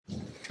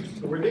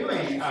So we're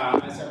doing,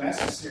 as a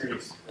message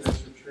series for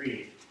this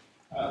retreat,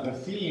 the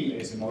theme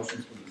is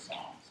Emotions from the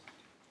Psalms.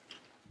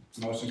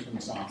 Emotions from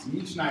the Psalms. And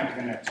each night we're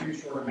going to have two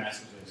shorter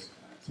messages.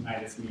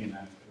 Tonight it's me and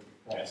then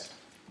it'll be Chris.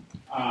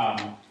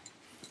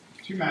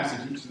 Two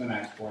messages each of the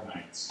next 4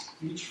 nights,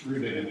 each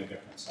rooted in a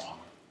different psalm.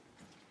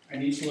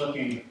 And each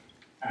looking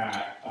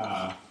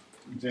at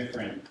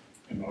different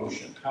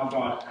emotion, how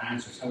God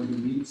answers, how he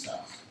meets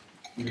us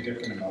in a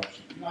different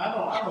emotion. You know, I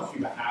don't know if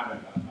you have a habit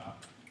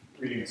of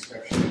reading a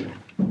scripture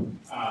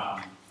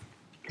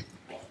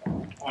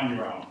on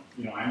your own.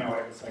 You know, I know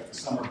it was like the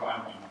summer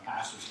Bible, I'm a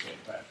pastor's kid,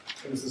 but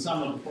it was the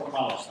summer before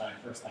college that I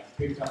first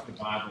picked up the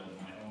Bible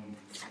in my own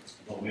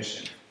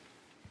volition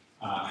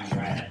and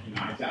read it. You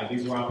know, I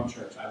did grow up in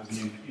church. I was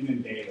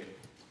inundated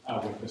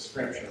with the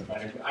scripture,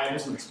 but I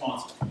wasn't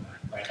responsible for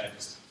that, right? I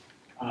just,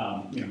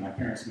 you know, my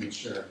parents made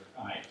sure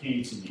it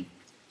came to me.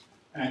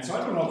 And so I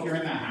don't know if you're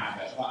in that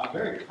habit. A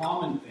very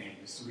common thing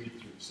is to read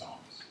through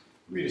Psalms.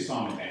 Read a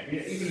psalm a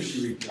day, even as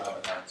you read through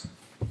other parts of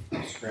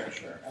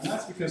Scripture. And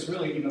that's because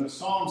really, you know, the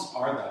Psalms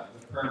are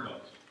the prayer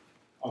book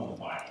of the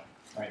Bible,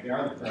 right? They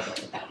are the prayer book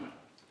of the Bible.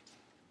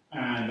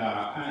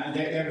 And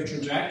they have a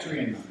trajectory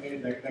in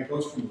them that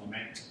goes from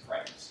lament to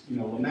praise. You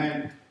know,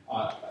 lament,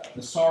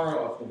 the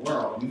sorrow of the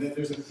world. I mean,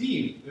 there's a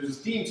theme. There's a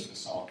theme to the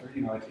Psalter.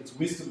 You know, it's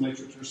wisdom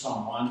literature,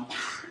 Psalm 1,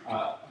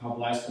 how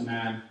blessed the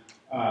man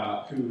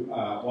who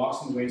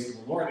walks in the ways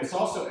of the Lord. It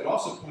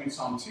also points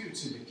Psalm 2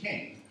 to the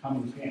King, the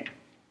coming King.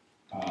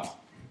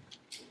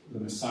 The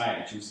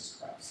Messiah,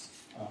 Jesus Christ,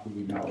 who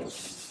we know as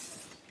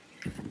Jesus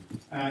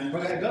Christ.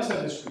 But it does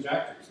have this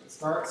trajectory. So it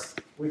starts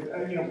with,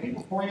 you know,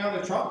 people pouring out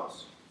their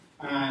troubles.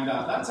 And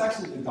that's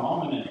actually the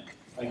dominant,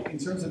 like in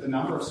terms of the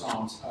number of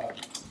Psalms,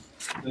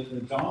 the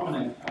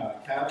dominant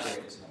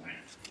category is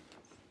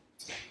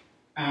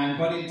lament.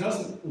 But it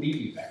doesn't leave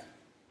you there.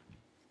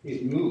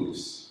 It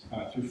moves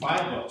through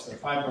 5 books. There are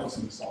 5 books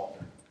in the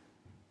Psalter.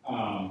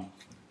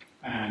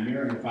 And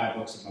mirroring the 5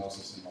 books of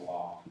Moses and the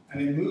law.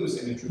 And it moves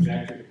in a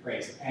trajectory to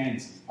praise. It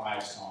ends in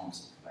 5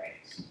 psalms of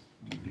praise.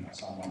 You know,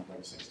 Psalm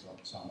 146 to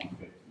Psalm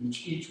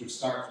 150. Each would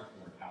start with the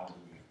word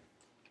hallelujah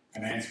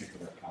and ends with the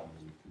word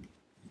hallelujah.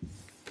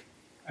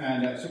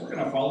 And so we're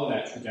going to follow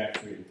that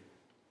trajectory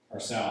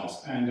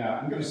ourselves. And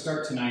I'm going to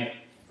start tonight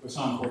with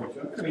Psalm 42.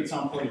 I'm going to read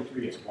Psalm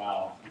 43 as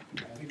well.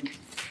 I think,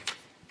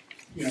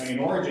 you know, in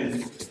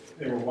origin,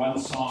 there were one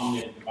psalm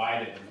that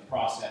divided in the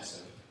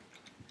process of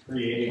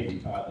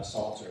creating the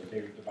Psalter.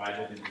 They were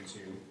divided into 2.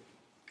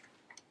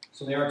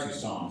 So there are 2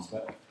 psalms,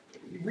 but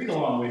read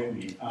along with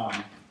me.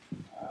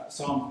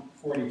 Psalm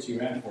 42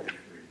 and 43.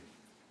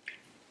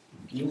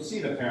 You'll see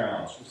the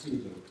parallels. You'll see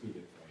the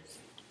repeated phrase.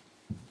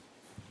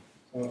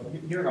 So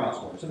hear God's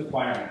word. To the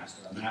choir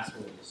master, a master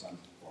of the sons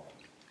of Korah.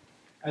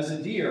 As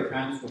a deer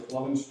pants for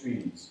flowing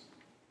streams,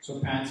 so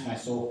pants my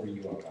soul for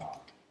you, O God.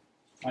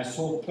 My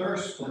soul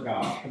thirsts for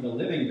God, for the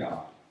living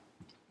God.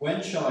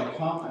 When shall I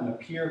come and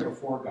appear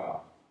before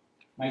God?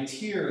 My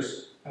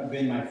tears have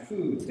been my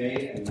food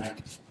day and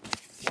night.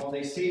 While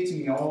they say to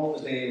me all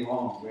the day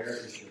long, where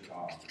is your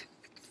God?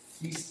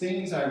 These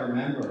things I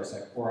remember as I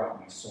pour out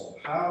my soul,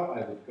 how I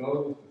would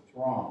go with the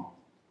throng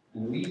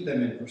and lead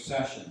them in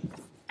procession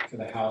to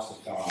the house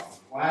of God, with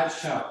glad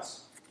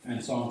shouts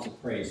and songs of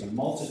praise, a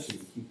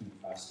multitude keeping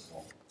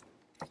festival.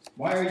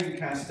 Why are you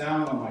cast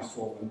down on my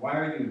soul, and why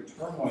are you in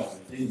turmoil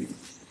within me?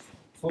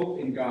 Hope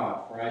in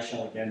God, for I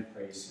shall again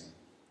praise him,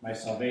 my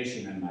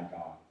salvation and my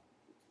God.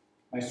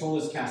 My soul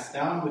is cast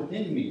down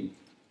within me.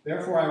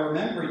 Therefore I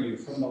remember you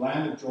from the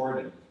land of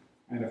Jordan,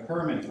 and of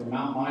Hermon from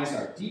Mount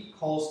Mizar. Deep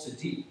calls to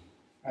deep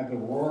at the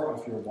roar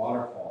of your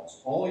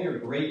waterfalls. All your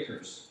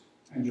breakers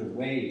and your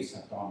waves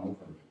have gone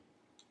over me.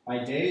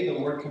 By day the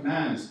Lord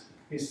commands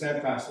his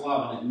steadfast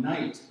love, and at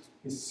night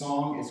his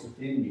song is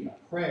within me,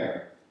 a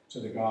prayer to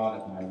the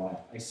God of my life.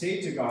 I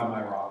say to God,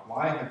 my rock,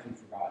 why have you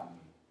forgotten me?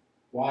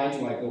 Why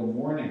do I go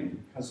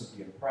mourning because of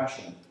the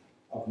oppression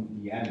of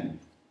the enemy?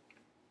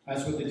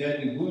 As with a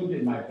deadly wound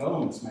in my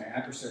bones, my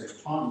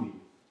adversaries taunt me,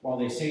 while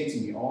they say to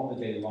me all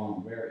the day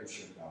long, where is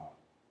your God?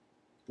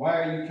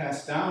 Why are you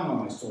cast down on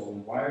my soul,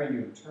 and why are you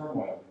in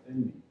turmoil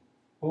within me?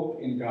 Hope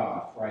in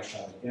God, for I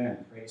shall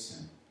again praise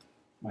him,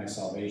 my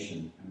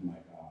salvation and my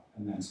God.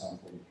 And then Psalm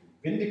 43.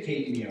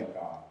 Vindicate me, O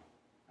God,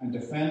 and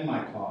defend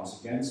my cause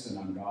against an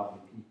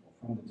ungodly people.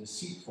 From the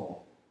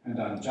deceitful and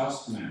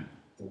unjust man,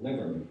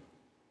 deliver me.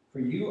 For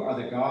you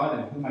are the God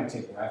in whom I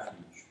take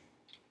refuge.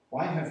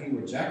 Why have you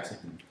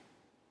rejected me?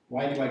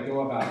 Why do I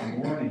go about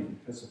mourning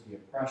because of the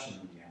oppression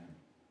of the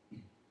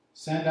enemy?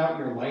 Send out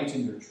your light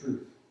and your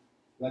truth.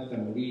 Let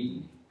them lead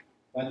me.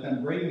 Let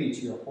them bring me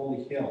to your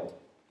holy hill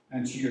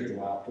and to your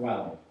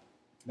dwelling.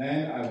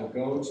 Then I will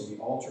go to the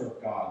altar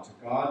of God, to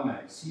God my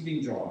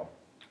exceeding joy,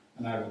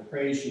 and I will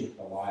praise you with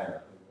the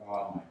lyre, O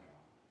God my God.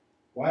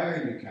 Why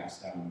are you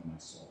cast down on my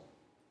soul?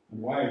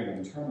 And why are you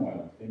in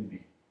turmoil within me?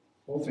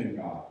 Hope in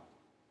God,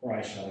 for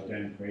I shall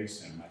again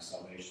praise him, my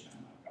salvation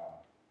and my God.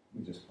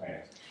 Let me just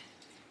pray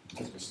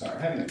as we start.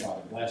 Heavenly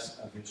Father, bless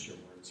this your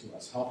word to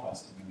us. Help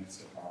us in the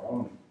midst of our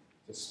own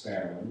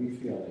despair when we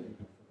feel that you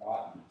have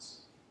forgotten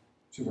us,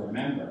 to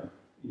remember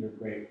your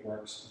great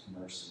works of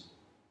mercy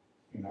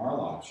in our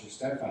lives, your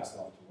steadfast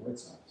love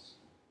towards us.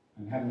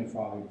 And Heavenly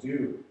Father,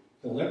 do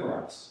deliver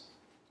us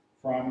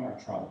from our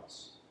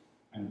troubles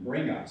and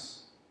bring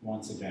us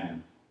once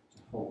again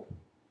to hope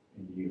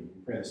in you.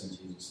 We pray this in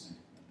Jesus' name.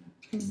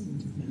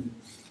 Amen.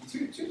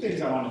 Two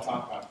things I want to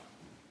talk about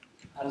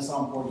out of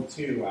Psalm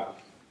 42.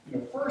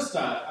 First,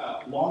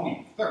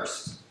 longing,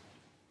 thirst,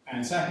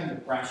 and second,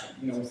 depression.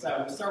 We'll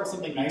start with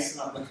something nice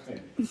and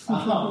uplifting. These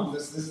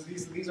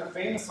are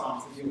famous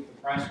songs that deal with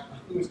depression.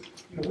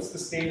 What's the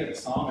state of the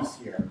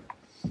psalmist here?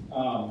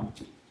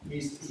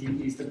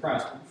 He's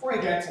depressed. But before I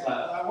get to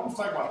that, I want to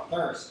talk about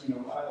thirst.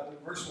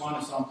 Verse 1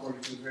 of Psalm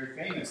 42 is very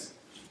famous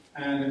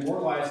and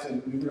immortalized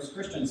in numerous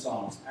Christian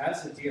songs.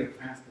 As the deer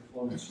pants the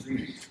flowing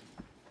streams,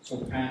 so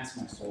pants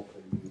my soul for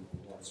you, O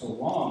Lord. So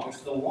long.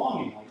 There's the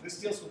longing. Like this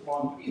deals with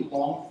longing. What do you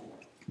long for?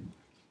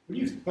 What do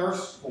you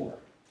thirst for?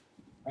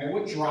 Right?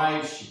 What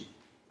drives you?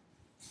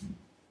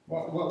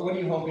 What are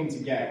you hoping to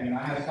get? I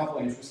had a couple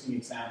of interesting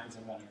examples.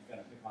 I'm going to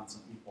pick on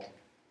some people.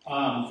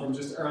 From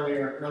just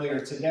earlier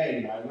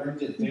today, I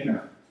learned at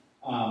dinner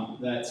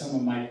that some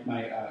of my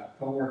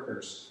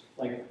coworkers,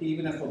 like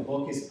even if a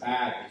book is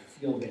bad, they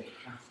feel they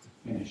have to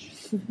finish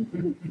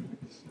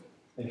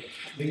it.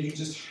 You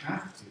just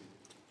have to,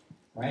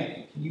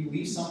 right? Can you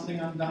leave something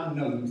undone?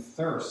 No, you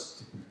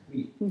thirst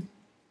to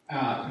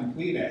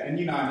complete it. And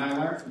and I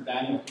learned from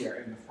Daniel here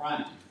in the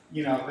front,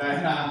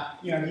 that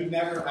he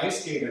never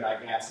ice skated, I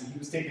guess, and he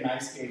was taking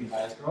ice skating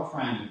by his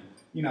girlfriend,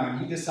 and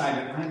he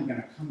decided, I'm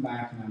going to come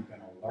back and I'm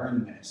going to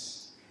learn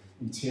this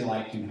until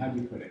I can, how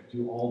do you put it,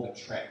 do all the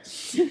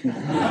tricks.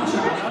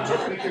 not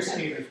just figure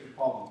skaters, we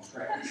call them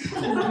tricks.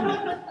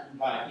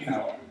 But,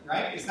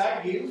 right? Is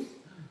that you?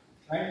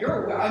 Right?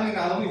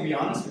 Let me be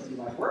honest with you,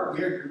 we're a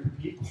weird group of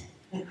people.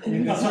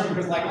 In this circle,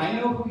 because, I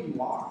know who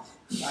you are.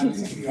 I'm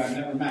some of you I've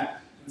never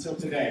met until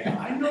today. But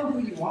I know who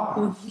you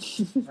are.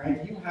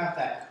 Right? You have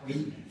that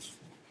craving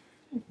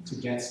to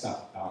get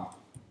stuff done.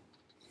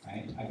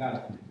 Right? I got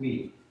to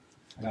complete.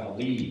 I got to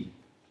lead.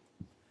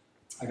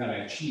 I got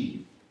to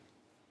achieve.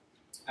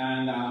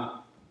 And,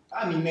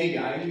 maybe,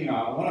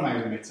 one of my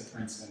roommates at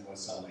Princeton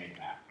was laid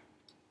back.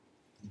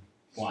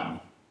 One.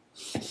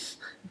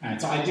 And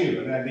so I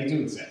do. They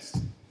do exist.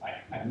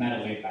 I've met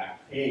a laid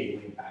back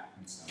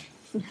Princeton.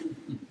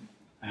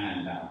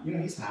 And,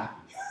 he's happy.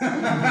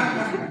 But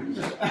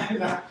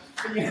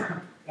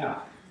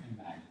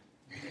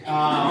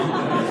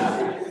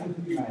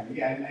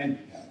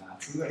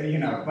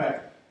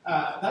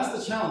that's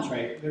the challenge,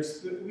 right?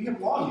 We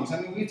have longings. We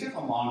have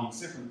different longings,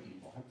 different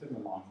people have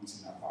different longings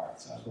in their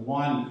hearts. The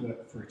one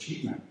for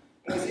achievement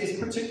is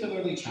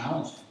particularly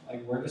challenging.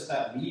 Where does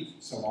that lead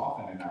so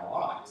often in our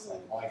lives?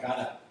 I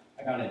gotta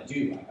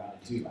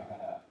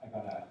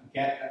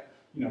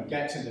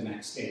get to the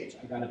next stage.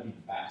 I gotta be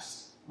the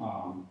best.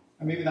 And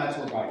maybe that's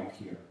what got you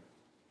here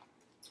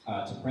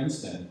to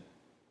Princeton.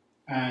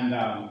 And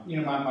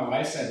my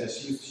wife said this.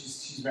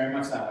 She's very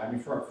much that way.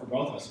 For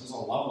both of us, it was a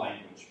love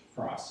language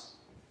for us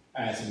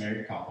as a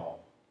married couple,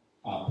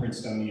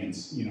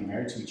 Princetonians,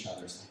 married to each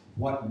other. It's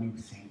what new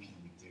thing can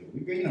we do?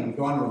 We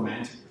go on a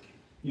romantic,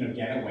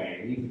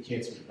 getaway, leave the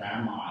kids with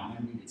grandma, and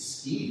then we would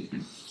ski,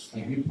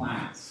 new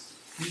plans.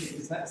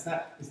 Is that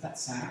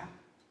sad?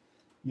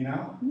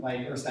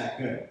 Or is that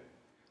good?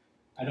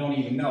 I don't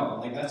even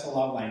know. That's a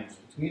love language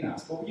between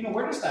us. But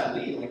where does that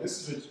lead?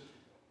 This is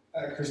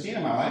what Christina,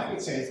 my wife,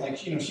 would say. It's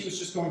she was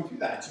just going through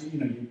that. So,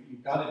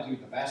 you've got to do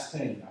the best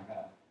thing. I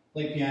got to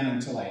play piano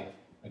until I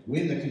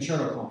win the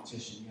concerto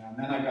competition. And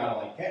then I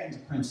got to get into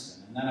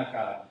Princeton, and then I've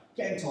got to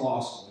get into law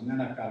school, and then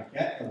I've got to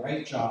get the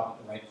right job at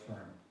the right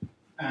firm.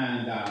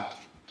 And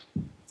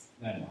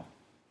then what?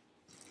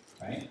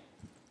 Right?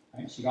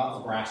 She got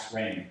the brass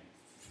ring.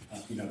 I don't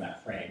know if you know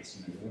that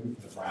phrase. You're looking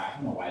for the brass. I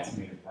don't know why it's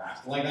made of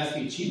brass. But that's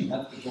the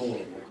achievement. That's the goal you're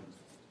working towards.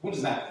 What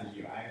is that for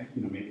you?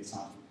 Maybe it's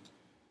not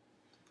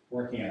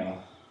working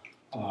at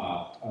a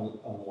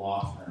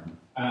law firm.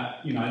 I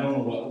don't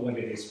know what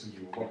it is for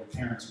you or what your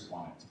parents would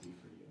want it to be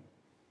for you.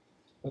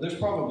 But there's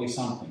probably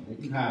something that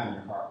you have in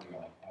your heart where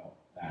you're like, oh,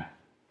 that.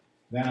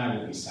 Then I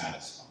will be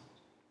satisfied.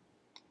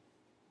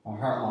 My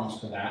heart longs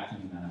for that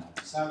thing, and then I will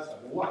be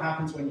satisfied. Well, what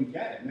happens when you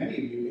get it? Many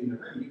of you in the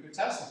room, you could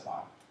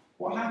testify.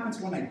 What happens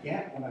when I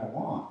get what I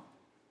want?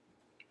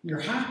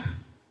 You're happy.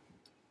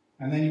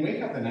 And then you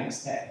wake up the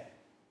next day,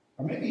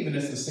 or maybe even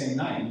it's the same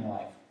night, and you're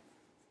like,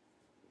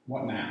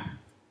 what now?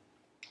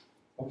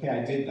 Okay,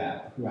 I did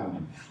that, but who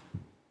am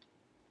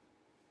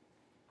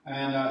I now?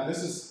 And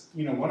this is,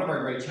 one of our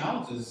great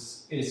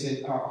challenges is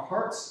that our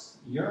hearts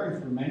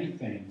yearn for many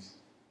things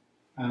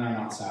and are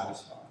not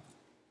satisfied.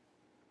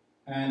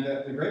 And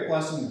the great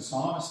blessing of the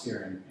psalmist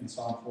here in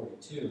Psalm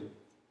 42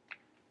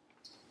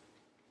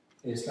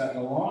 is that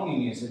the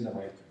longing is in the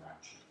right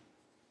direction.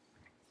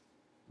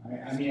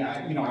 Right?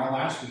 Our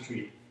last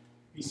retreat,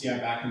 BCI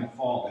back in the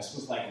fall, this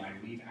was my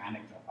lead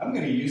anecdote. I'm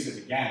going to use it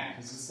again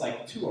because it's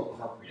too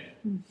appropriate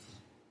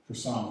for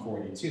Psalm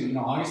 42.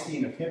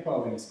 Augustine of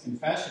Hippo in his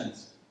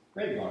Confessions,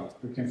 great book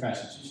for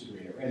Confessions, you should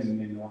read it,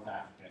 written in North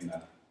Africa in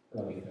the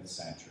early 5th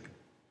century.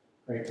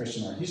 great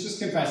Christian word. He's just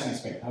confessing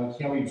his faith, how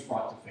he was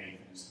brought to faith,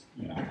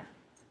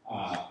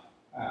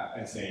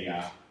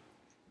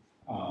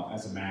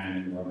 as a man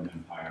in the Roman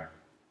Empire.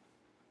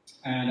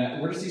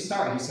 And where does he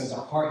start? He says,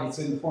 our heart, it's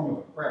in the form of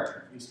a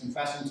prayer. He's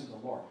confessing to the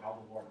Lord how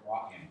the Lord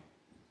brought him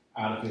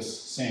out of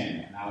his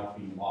sin and out of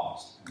being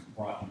lost and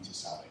brought him to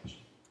salvation.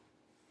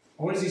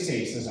 And what does he say?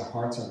 He says, our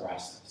hearts are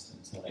restless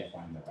until they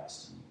find the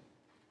rest in you.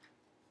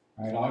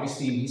 All right,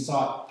 Augustine, he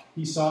sought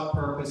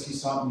purpose, he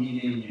sought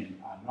meaning in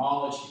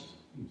knowledge.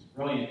 He was a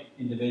brilliant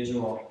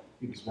individual.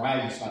 He was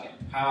rising, he sought it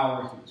in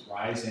power, he was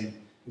rising.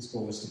 His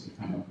goal was to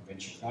become a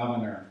provincial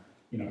governor.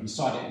 He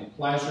sought it in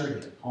pleasure. He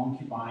had a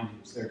concubine. He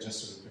was there just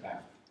so he could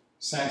have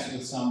sex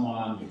with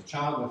someone, he had a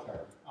child with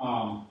her,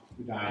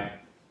 who died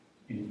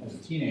as a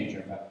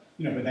teenager. But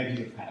then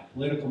he had a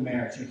political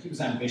marriage. He was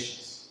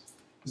ambitious.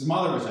 His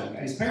mother was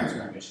ambitious. His parents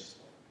were ambitious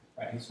for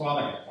him. Right? His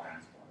father had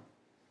plans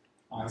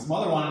for him. His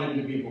mother wanted him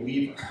to be a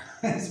believer.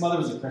 His mother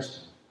was a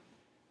Christian.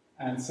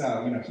 And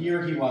so,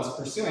 here he was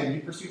pursuing. He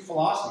pursued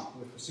philosophy.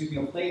 He pursued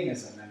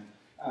Neoplatonism, and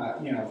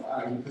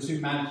he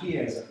pursued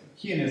Manichaeism,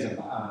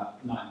 not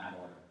in that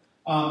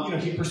order.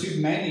 He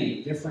pursued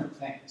many different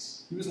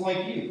things. He was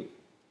like you,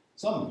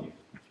 some of you,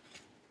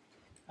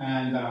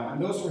 and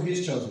those were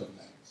his chosen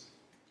things.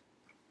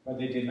 But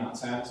they did not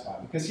satisfy,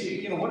 because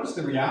what is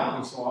the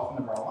reality so often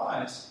of our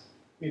lives?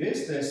 It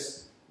is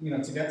this,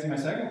 to get to my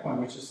second point,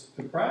 which is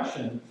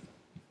depression.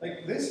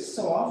 Like, this is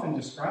so often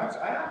described.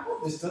 I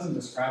hope this doesn't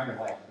describe your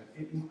life, but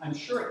I'm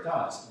sure it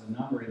does to the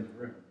number in the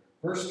room.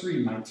 Verse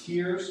 3, my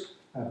tears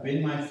have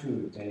been my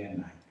food day and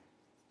night.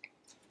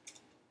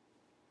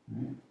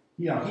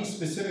 Right? He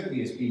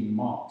specifically is being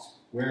mocked.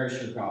 Where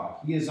is your God?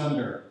 He is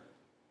under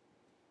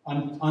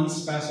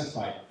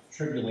unspecified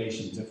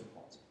tribulation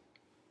difficulty,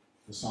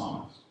 the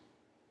psalmist.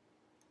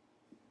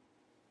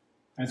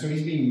 And so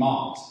he's being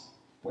mocked.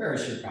 Where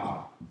is your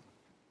God?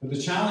 But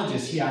the challenge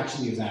is he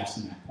actually is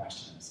asking that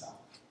question himself.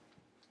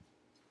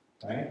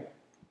 Right?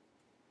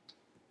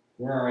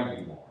 Where are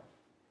you, Lord?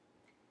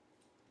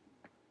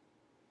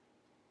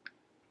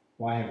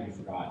 Why have you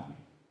forgotten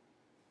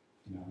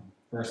me?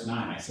 Verse 9,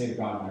 I say to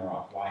God, my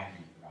rock, why have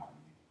you forgotten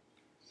me?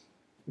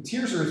 The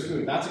tears are his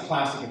food. That's a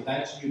classic. If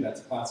that's you,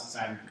 that's a classic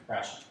sign of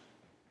depression.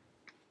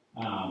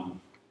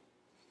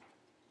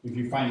 If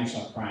you find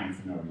yourself crying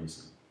for no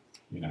reason,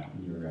 when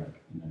you're in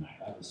the night.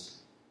 That was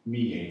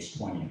me, age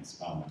 20 at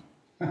Spelman.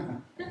 That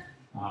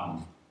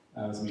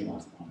was me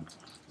once upon a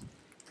time.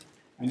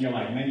 And you're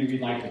like, and then you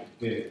read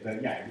you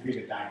read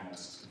a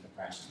diagnosis of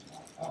depression. You're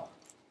like, oh,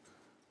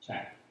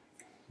 check.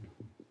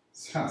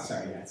 So,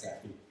 sorry, yeah, it's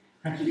happy.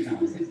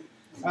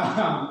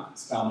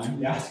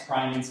 Spelman, yes,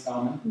 crying in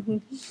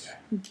Spelman. Yeah,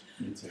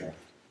 me too. It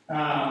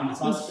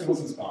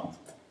wasn't Spelman's fault.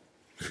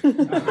 It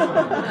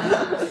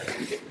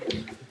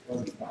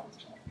wasn't Spelman's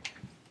fault.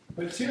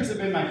 But tears have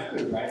been my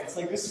food, right? It's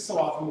like this is so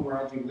often the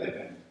world we live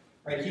in.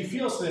 Right? He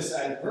feels this,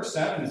 verse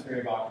 7 is very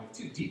evocative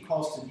too. Deep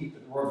calls to deep,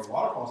 but the roar of your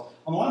waterfalls.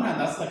 On the one hand,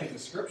 that's like a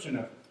description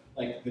of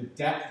like the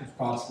depth of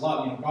God's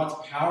love, God's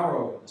power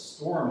over the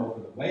storm, over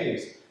the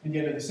waves. And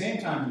yet at the same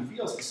time, he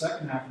feels the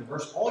second half of the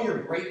verse, all your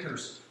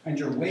breakers and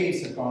your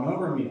waves have gone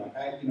over me. Like,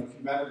 if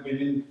you've ever been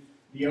in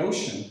the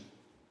ocean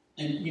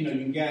and,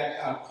 you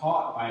get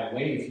caught by a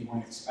wave you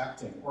weren't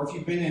expecting, or if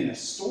you've been in a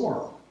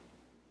storm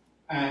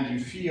and you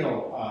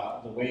feel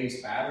the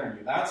waves battering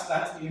you, that's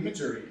the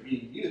imagery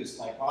being used.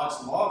 Like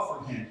God's love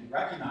for him, he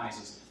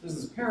recognizes, there's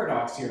this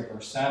paradox here,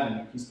 verse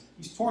 7. He's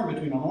torn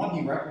between, on the one,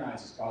 he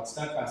recognizes God's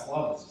steadfast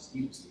love is as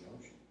deep as the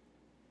ocean.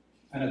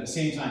 And at the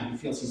same time, he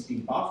feels he's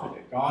being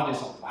buffeted. God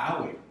is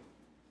allowing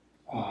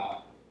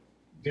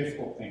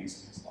difficult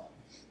things in his life.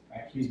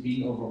 Right? He's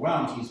being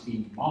overwhelmed. He's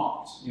being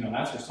mocked.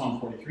 That's where Psalm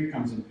 43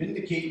 comes in.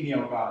 Vindicate me,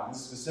 O God. This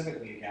is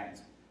specifically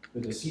against the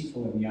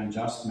deceitful and the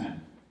unjust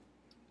men,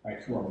 right,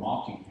 who are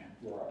mocking him,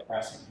 who are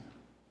oppressing him.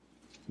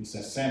 He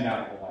says, send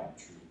out your light and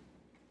truth.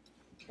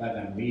 Let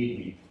them lead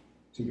me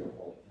to your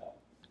holy hill.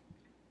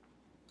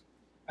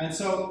 And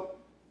so,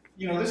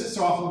 this is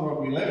so often the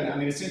world we live in. I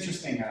mean, it's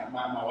interesting.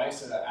 My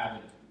wife's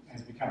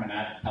has become an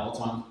avid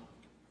Peloton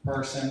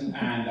person.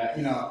 And,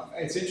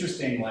 it's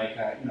interesting,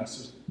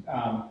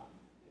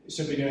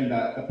 she'll be doing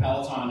the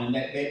Peloton, and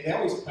they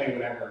always play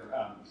whatever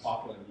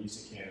popular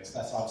music is.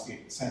 That's obviously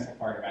a central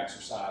part of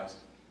exercise.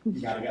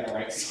 You got to get the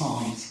right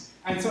songs.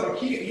 And so,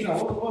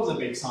 what was a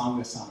big song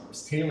this summer? It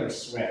was Taylor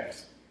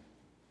Swift.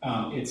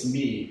 It's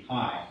me.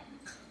 Hi.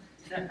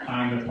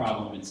 I'm the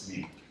problem. It's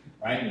me.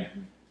 Right?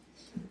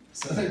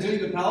 So they're doing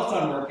the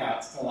Peloton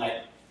workouts to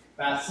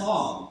that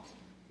song,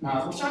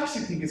 which I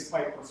actually think is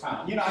quite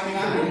profound. I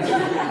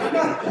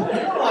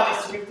know a lot of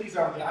Swifties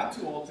over there. I'm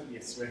too old to be a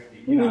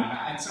Swiftie, and then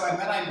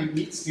I would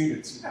meet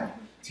students who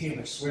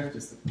Taylor Swift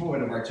is the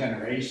poet of our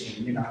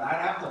generation, and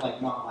I'd have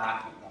to not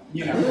laugh at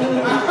them,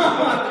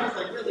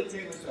 There's really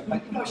Taylor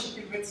Swift,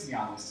 she convinced me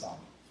on this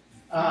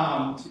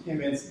song. She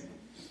convinced me.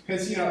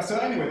 Because, so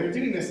anyway, they're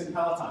doing this in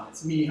Peloton.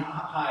 It's me,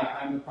 hi,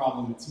 I'm the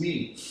problem, it's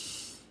me.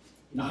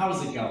 How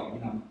does it go?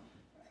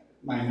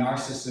 My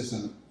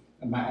narcissism,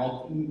 my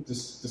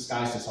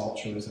disguised as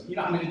altruism.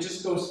 It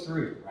just goes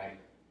through, right?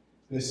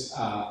 this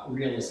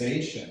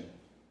realization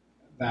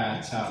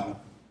that,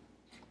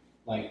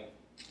 like,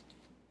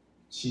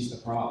 she's the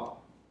problem.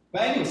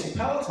 But anyway, so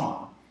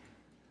Peloton,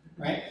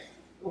 right?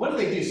 What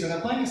do? So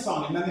they're playing a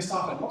song, and then they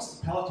stop and what's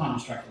the Peloton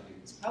instructor do?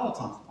 Because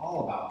Peloton's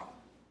all about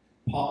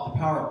the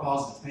power of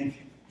positive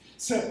thinking.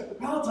 So the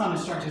Peloton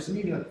instructors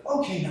immediately like,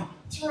 okay, now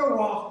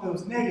throw off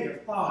those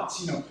negative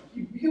thoughts.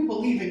 You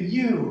believe in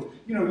you.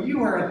 You can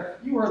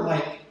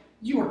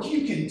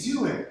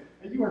do it.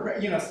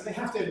 And so they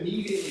have to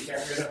immediately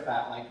get rid of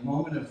that like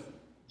moment of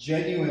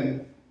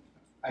genuine,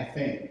 I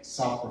think,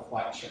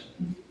 self-reflection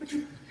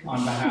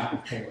on behalf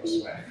of Taylor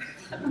Swift.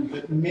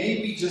 That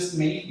maybe, just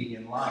maybe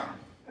in life,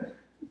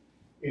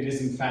 it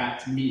is in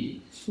fact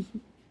me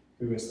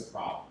who is the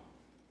problem,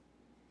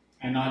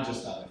 and not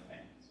just other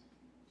things.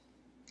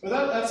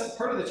 But that's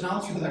part of the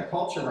challenge for their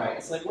culture, right?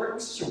 It's like we're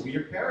such a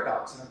weird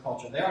paradox in our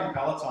culture. They are on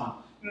Peloton.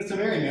 It's a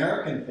very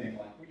American thing.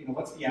 Like,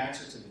 what's the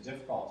answer to the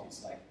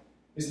difficulties? Like,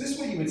 is this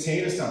what you would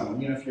say to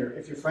someone? If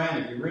your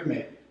friend, if your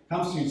roommate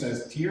comes to you and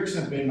says, "Tears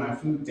have been my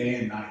food day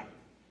and night,"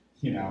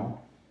 in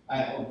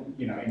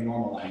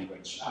normal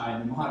language,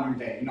 in modern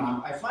day,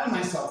 I find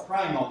myself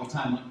crying all the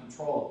time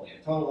uncontrollably, a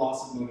total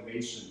loss of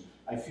motivation.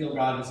 I feel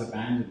God has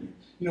abandoned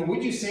me.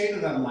 Would you say to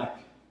them, like,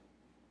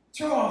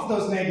 throw off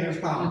those negative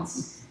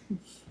thoughts?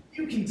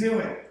 You can do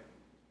it.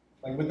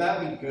 Like, would that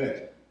be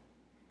good?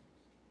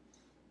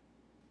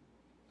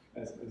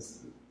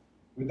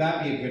 Would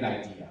that be a good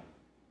idea?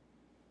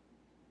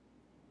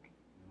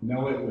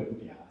 No, it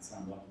wouldn't. Yeah, that's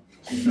what I'm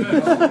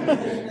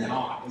looking for.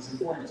 No, it's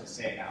important to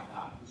say it out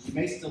loud. You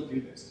may still do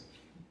this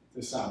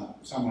to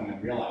someone in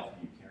real life that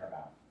you care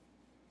about.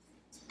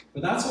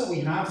 But that's what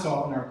we have so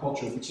often in our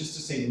culture, which is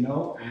to say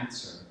no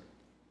answer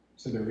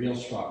to the real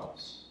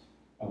struggles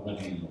of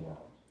living in the world.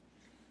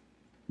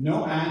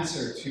 No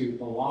answer to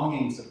the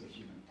longings of the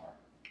human heart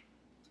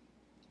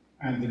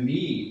and the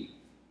need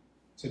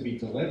to be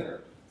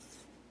delivered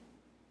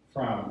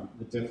from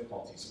the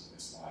difficulties of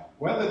this life.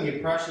 Whether the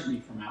oppression be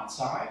from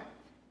outside,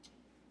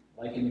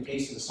 like in the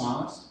case of the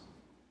psalmist,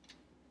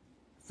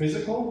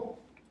 physical,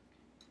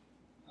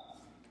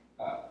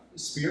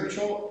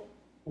 spiritual,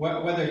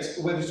 whether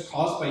it's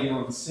caused by your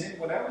own sin,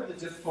 whatever the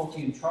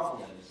difficulty and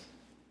trouble is.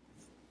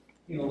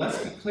 Let's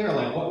be clear.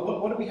 Like,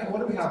 what do we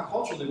have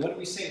culturally? What do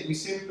we say? We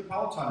say with the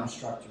Peloton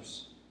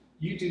instructors,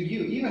 you do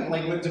you. Even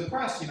like when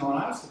depressed, when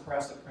I was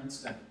depressed at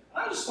Princeton,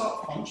 I just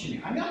stopped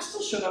functioning. I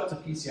still showed up to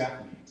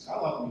PCF meetings. I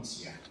love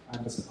PCF. I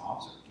was an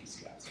officer at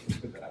PCF, so it was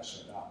good that I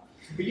showed up.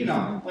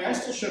 But I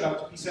still showed up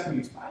to PCF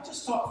meetings, but I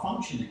just stopped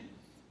functioning.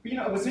 But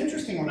it was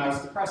interesting when I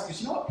was depressed,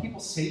 because you know what people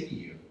say to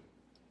you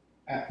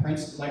at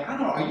Princeton? Like, I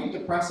don't know, are you a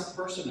depressive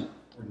person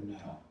or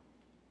no?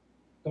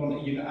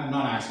 I'm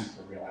not asking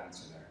for a real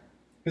answer there.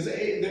 Because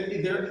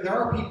there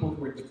are people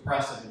who are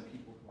depressive and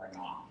people who are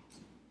not.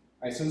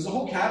 Right? So there's a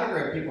whole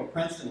category of people at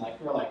Princeton,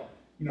 who are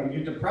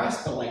you're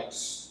depressed, but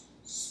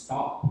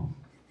stop.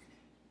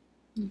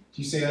 Do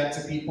you say that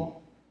to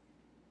people?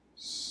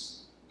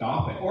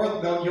 Stop it. Or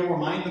you'll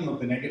remind them of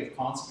the negative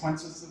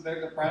consequences of their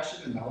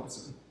depression in the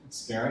hopes of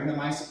scaring them,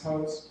 I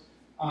suppose.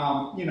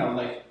 But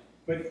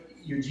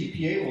your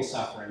GPA will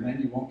suffer and then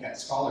you won't get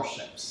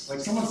scholarships. Like,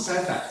 someone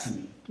said that to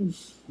me.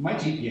 My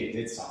GPA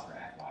did suffer,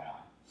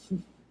 FYI.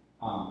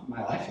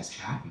 My life is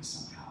happy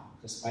somehow,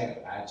 despite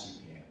a bad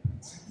GPA.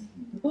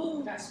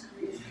 That's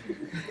crazy.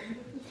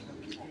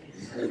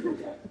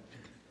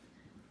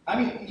 I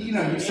mean,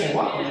 you say,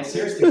 wow, like,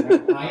 seriously,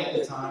 I at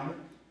the time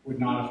would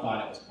not have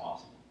thought it was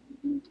possible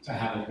to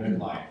have a good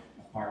life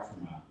apart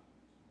from a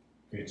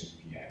good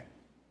GPA.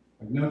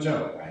 Like, no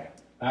joke, right?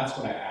 That's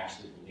what I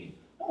actually believe.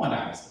 No wonder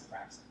I was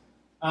depressed.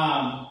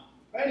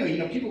 But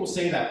anyway, people will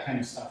say that kind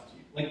of stuff to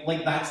you.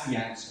 Like that's the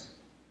answer.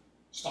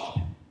 Stop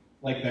it.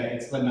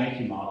 It's the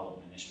Nike model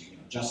of ministry.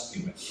 Just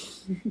do it.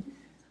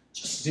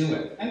 Just do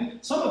it.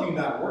 And some of you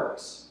that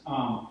works.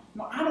 I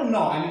don't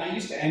know. I mean, I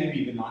used to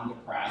envy the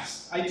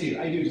non-depressed. I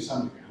do to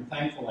some degree. I'm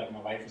thankful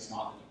my wife is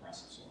not the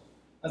depressive sort.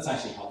 That's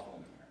actually helpful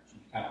in the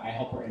marriage. I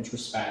help her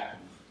introspect,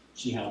 and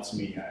she helps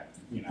me,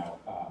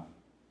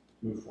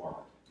 move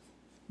forward.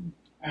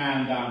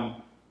 And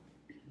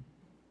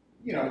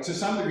to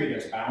some degree,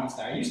 there's balance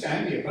there. I used to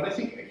envy it, but I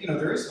think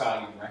there is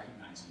value in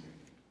recognizing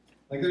it.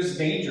 Like, there's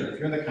danger if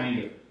you're the kind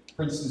of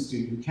Princeton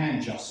student who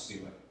can just do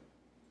it.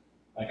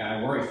 Like,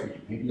 I worry for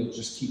you. Maybe you'll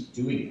just keep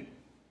doing it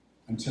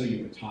until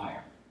you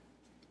retire.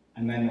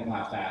 And then you'll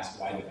have to ask,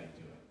 why did I do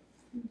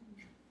it?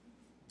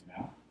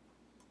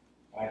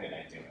 Why did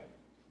I do it?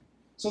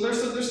 So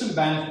there's some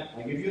benefit.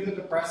 Like, if you're the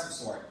depressive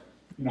sort,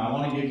 I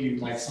want to give you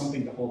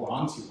something to hold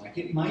on to. Like,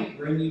 it might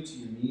bring you to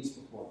your knees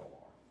before the Lord.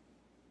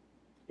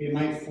 It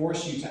might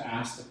force you to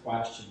ask the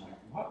question,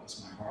 what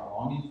is my heart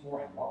longing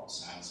for, and what will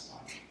satisfy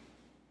me?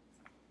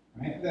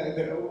 Right?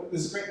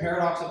 There's a great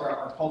paradox of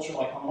our culture.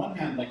 On one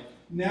hand,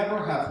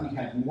 never have we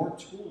had more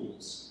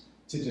tools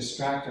to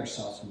distract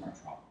ourselves from our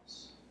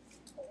troubles.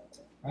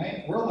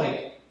 Right?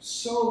 We're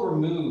so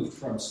removed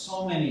from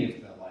so many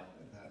of the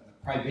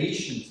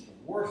privations, the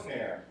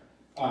warfare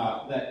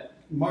that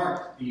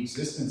mark the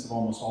existence of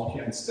almost all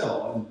human,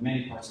 still in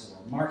many parts of the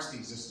world, marks the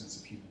existence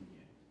of human being.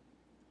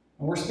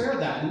 And we're spared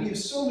that. And we have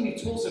so many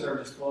tools at our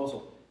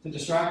disposal to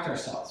distract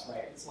ourselves,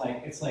 right? It's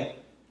like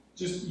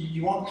just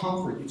you want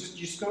comfort. You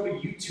just go to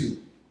YouTube,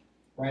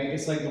 right?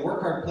 It's like the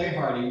work hard, play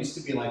hard. It used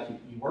to be like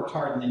you worked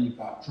hard and then you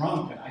got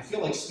drunk. And I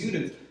feel like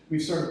students,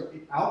 we've sort of,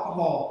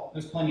 alcohol,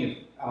 there's plenty of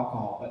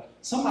alcohol, but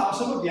somehow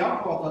some of the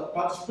alcohol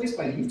got displaced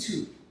by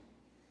YouTube,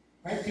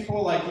 right? People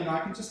are like, I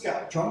can just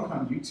get drunk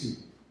on YouTube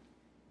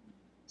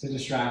to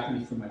distract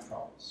me from my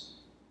troubles.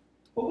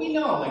 But we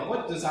know, like,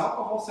 what does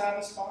alcohol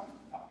satisfy?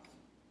 No.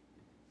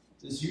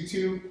 Does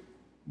YouTube?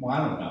 Well, I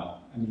don't know.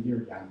 I mean, you're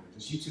younger.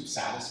 Does YouTube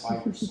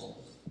satisfy your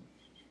soul?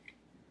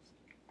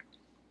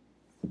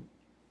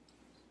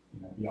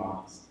 Be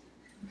honest.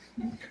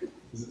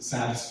 Does it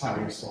satisfy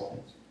your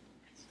soul?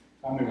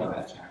 Tell me what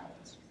that channel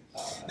is.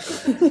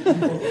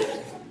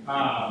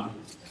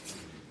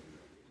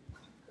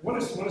 What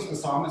does the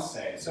psalmist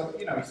say? So,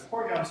 he's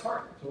pouring out his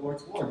heart to the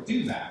Lord's Lord.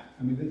 Do that.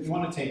 I mean, you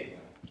want to take it.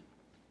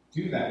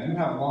 Do that. You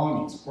have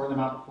longings. Pour them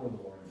out before the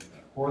Lord in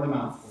prayer. Pour them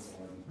out before the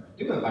Lord in prayer.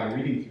 Do it by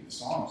reading through the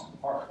Psalms in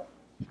part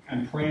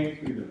and praying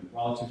through them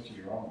relative to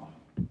your own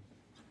life.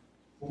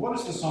 Well, what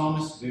does the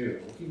psalmist do?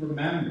 Well, he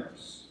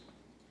remembers.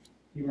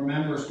 He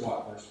remembers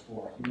what? Verse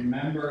 4. He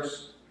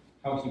remembers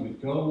how he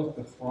would go with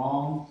the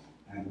throng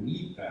and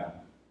lead them.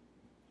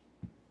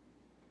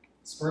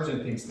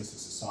 Spurgeon thinks this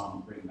is a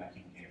psalm written by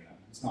King David.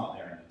 It's not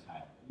there in the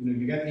title.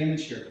 You get the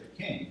image here of the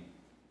king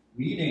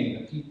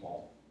leading the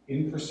people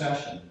in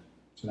procession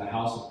to the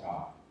house of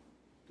God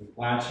with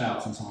glad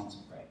shouts and songs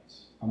of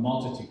praise. A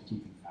multitude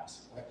keeping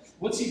fast. Right?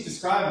 What's he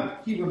describing?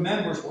 He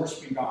remembers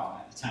worshiping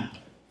God at the temple.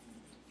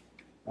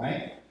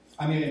 Right?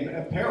 I mean,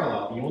 a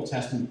parallel, the Old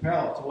Testament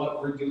parallel to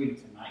what we're doing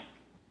tonight,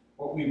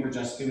 what we were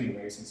just doing,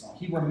 raising song.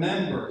 He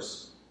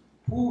remembers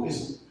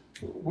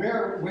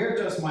where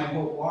does my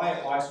hope lie?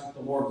 It lies with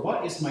the Lord.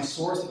 What is my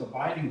source of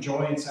abiding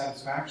joy and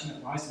satisfaction?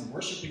 It lies in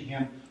worshiping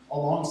Him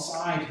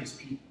alongside His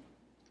people.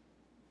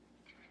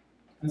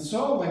 And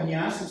so when he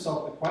asks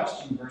himself the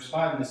question, verse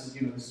 5, and this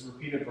is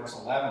repeated verse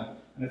 11,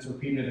 and it's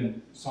repeated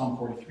in Psalm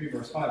 43,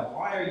 verse 5,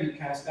 why are you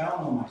cast down,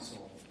 O my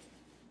soul?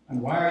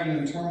 And why are you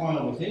in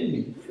turmoil within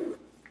me?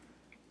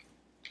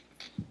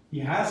 He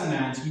has an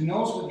answer. He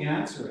knows what the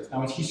answer is.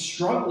 Now, he's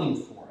struggling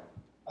for it.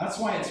 That's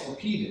why it's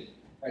repeated.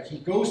 Right? He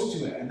goes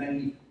to it, and then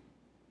he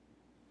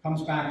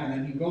comes back, and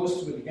then he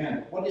goes to it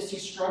again. What is he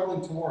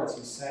struggling towards?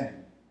 He's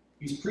saying.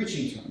 He's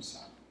preaching to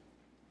himself.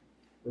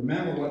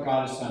 Remember what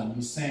God has done.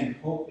 He's saying,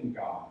 hope in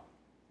God,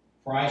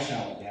 for I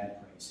shall again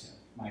praise Him,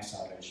 my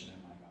salvation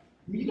and my God.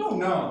 I mean, you don't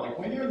know. Like,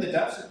 when you're in the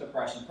depths of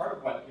depression, part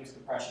of what gives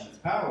depression its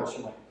power is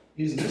you're like,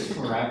 is this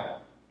forever?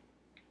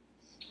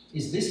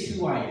 Is this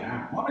who I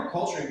am? Modern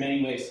culture, in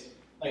many ways,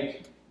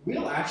 like,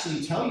 will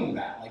actually tell you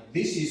that. Like,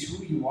 this is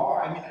who you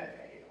are. I mean,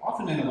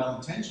 often in a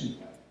well-intentioned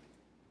way.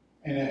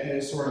 And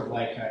it's sort of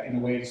like, in a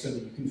way so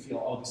that you can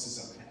feel, oh, this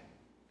is okay.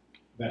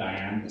 That I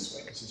am this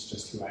way. This is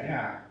just who I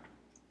am.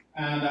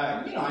 And,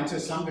 and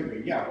to some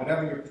degree,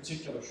 whatever your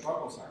particular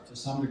struggles are, to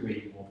some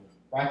degree you will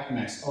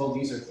recognize, oh,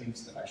 these are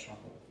things that I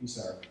struggle with.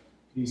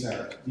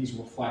 These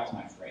reflect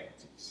my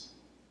frailties.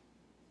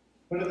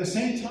 But at the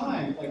same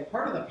time, like,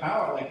 part of the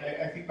power, like,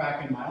 I think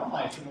back in my own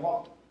life,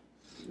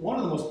 one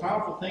of the most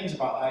powerful things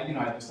about, I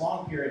had this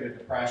long period of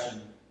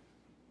depression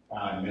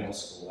in middle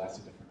school. That's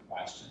a different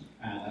question.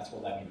 And that's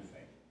what led me to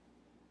faith.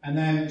 And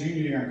then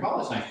junior year in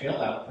college, and I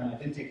failed out, and I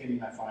didn't take any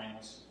of my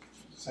finals,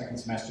 second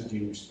semester,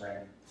 junior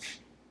spring.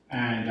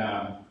 And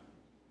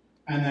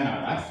then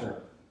I left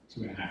for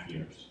 2.5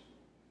 years.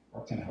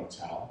 Worked in a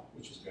hotel,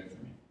 which was good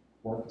for me.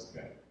 Work was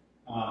good.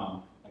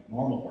 Like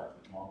normal work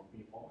with normal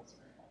people, it's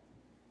very helpful.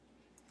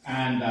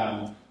 And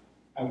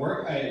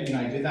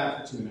I did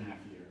that for 2.5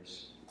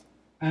 years.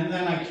 And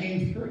then I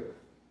came through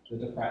the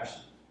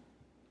depression.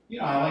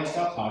 I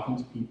stopped talking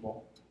to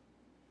people.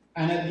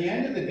 And at the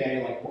end of the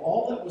day, like,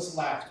 all that was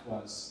left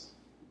was,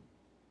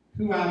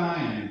 who am I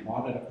and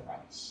what at a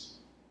price?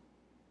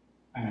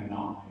 I am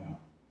not my own.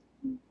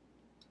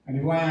 And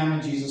who I am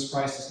in Jesus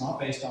Christ is not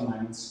based on my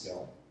own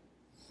skill.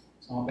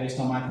 It's not based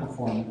on my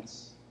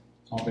performance.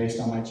 It's not based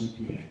on my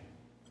GPA.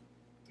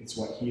 It's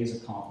what He has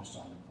accomplished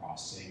on the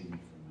cross, saving me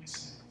from my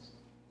sins,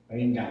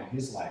 laying down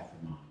His life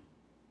for mine.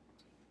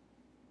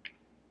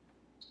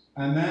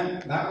 And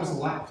then that was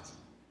left.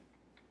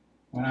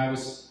 When I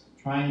was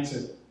trying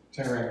to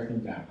tear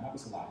everything down, that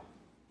was left.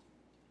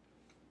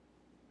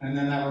 And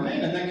then that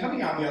remained. And then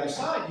coming out the other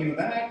side, then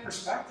I had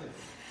perspective.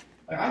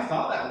 Like, I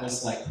thought that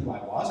was like who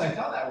I was. I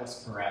thought that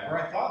was forever.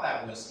 I thought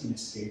that was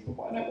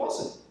inescapable, and it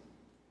wasn't.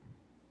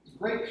 There's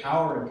great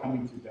power in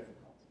coming through difficulty.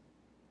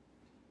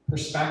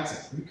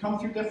 Perspective. You come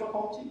through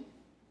difficulty,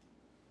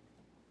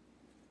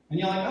 and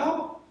you're like,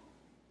 oh,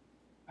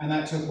 and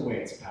that took away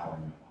its power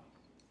in your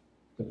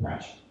life.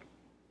 Depression.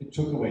 It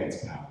took away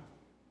its power.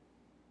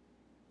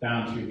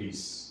 Down through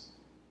these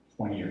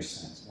 20 years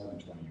since, more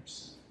than 20 years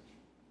since.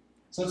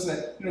 So it's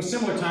that,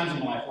 similar times in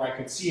my life where I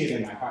could see it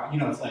in my heart.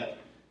 It's like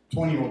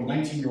 20-year-old,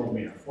 19-year-old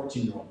me or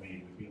 14-year-old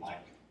me would be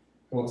like,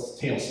 go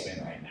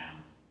tailspin right now.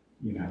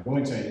 Go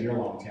into a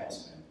year-long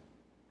tailspin.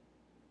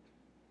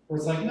 Where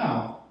it's like,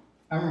 no,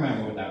 I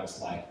remember what that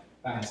was like.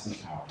 that has no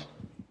power over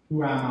me.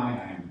 Who am I?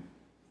 I am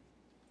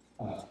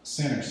a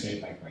sinner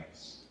saved by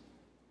grace.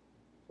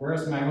 Where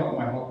is my hope?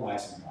 My hope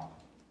lies in God.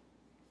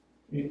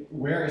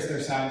 Where is their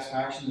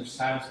satisfaction? Their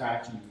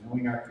satisfaction in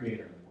knowing our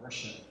Creator and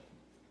worship,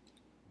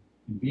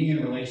 in being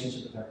in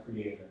relationship with our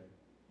Creator,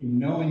 in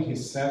knowing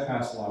His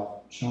steadfast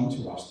love shown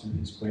to us through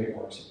His great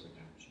works of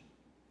redemption.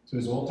 To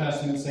His Old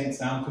Testament saints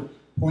down to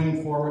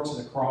pointing forward to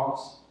the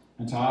cross,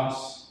 and to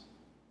us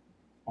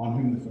on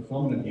whom the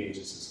fulfillment of the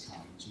ages is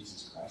come,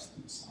 Jesus Christ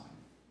the Messiah.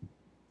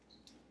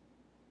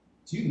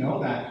 Do you know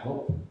that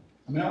hope?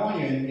 I mean, I want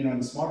you in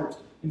the small groups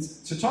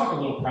to talk a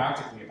little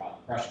practically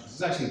about depression. This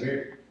is actually a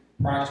very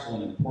practical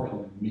and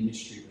important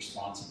ministry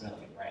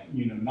responsibility, right?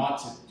 Not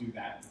to do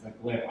that with a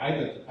glib. I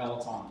did the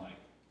Peloton,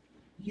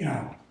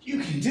 you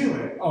can do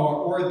it,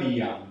 or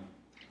the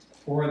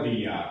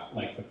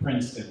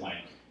Princeton,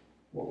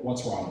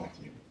 what's wrong with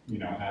you?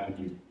 Having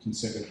you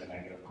consider the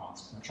negative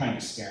consequence, trying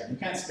to scare them. You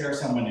can't scare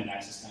someone in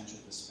existential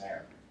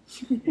despair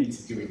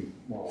into doing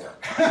more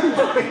work,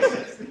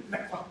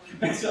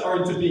 or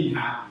into being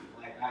happy.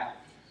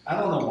 I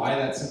don't know why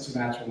that's such a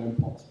natural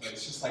impulse, but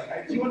it's just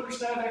do you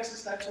understand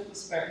existential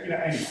despair?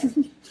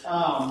 Anyway,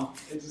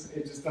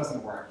 it just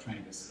doesn't work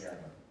trying to scare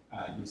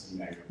them using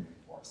negative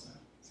reinforcement.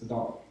 So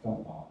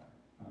don't bother.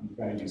 You've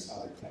got to use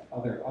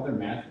other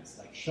methods,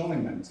 like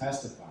showing them,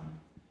 testifying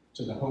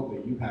to the hope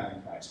that you have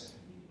in Christ that can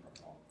be your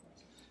call in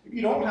Christ. If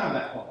you don't have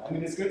that hope,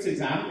 it's good to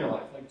examine your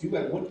life.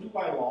 What do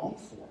I long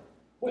for?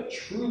 What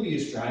truly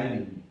is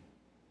driving me?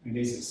 And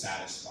is it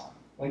satisfying?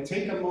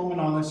 Take a moment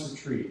on this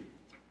retreat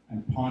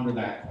and ponder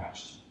that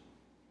question.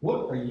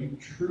 What are you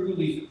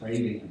truly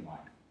craving in life?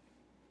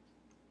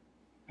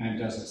 And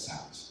does it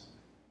satisfy?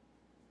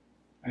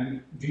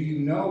 And do you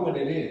know what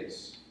it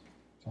is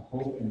to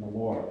hope in the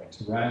Lord and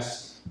to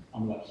rest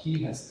on what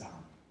He has done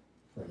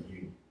for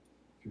you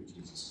through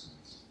Jesus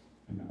Christ?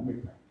 Amen. Let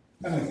me pray.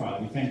 Heavenly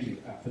Father, we thank you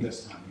for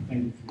this time. We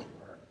thank you for your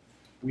word.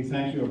 We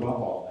thank you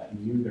above all that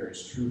in you there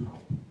is true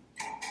hope.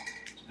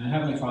 And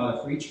Heavenly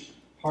Father, for each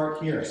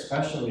heart here,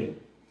 especially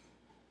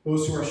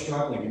those who are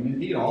struggling, and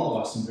indeed all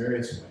of us in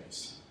various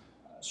ways,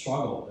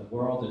 struggle. The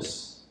world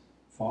is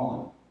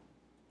fallen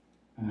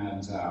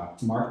and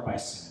marked by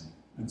sin,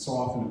 and so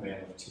often a veil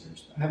of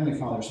tears. But Heavenly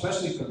Father,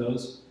 especially for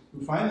those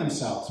who find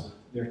themselves with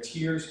their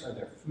tears or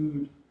their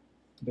food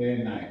day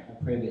and night,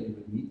 I pray that you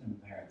would meet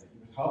them there, that you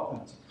would help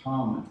them to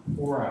come and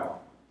pour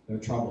out their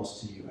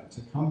troubles to you, and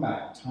to come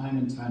back time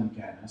and time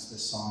again, as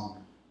this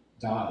song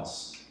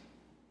does,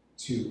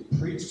 to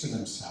preach to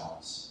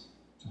themselves,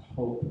 to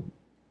hope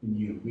in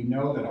you. We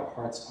know that our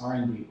hearts are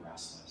indeed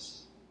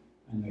restless,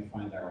 and they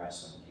find their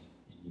rest only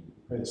in you. We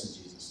pray this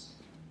in Jesus' name.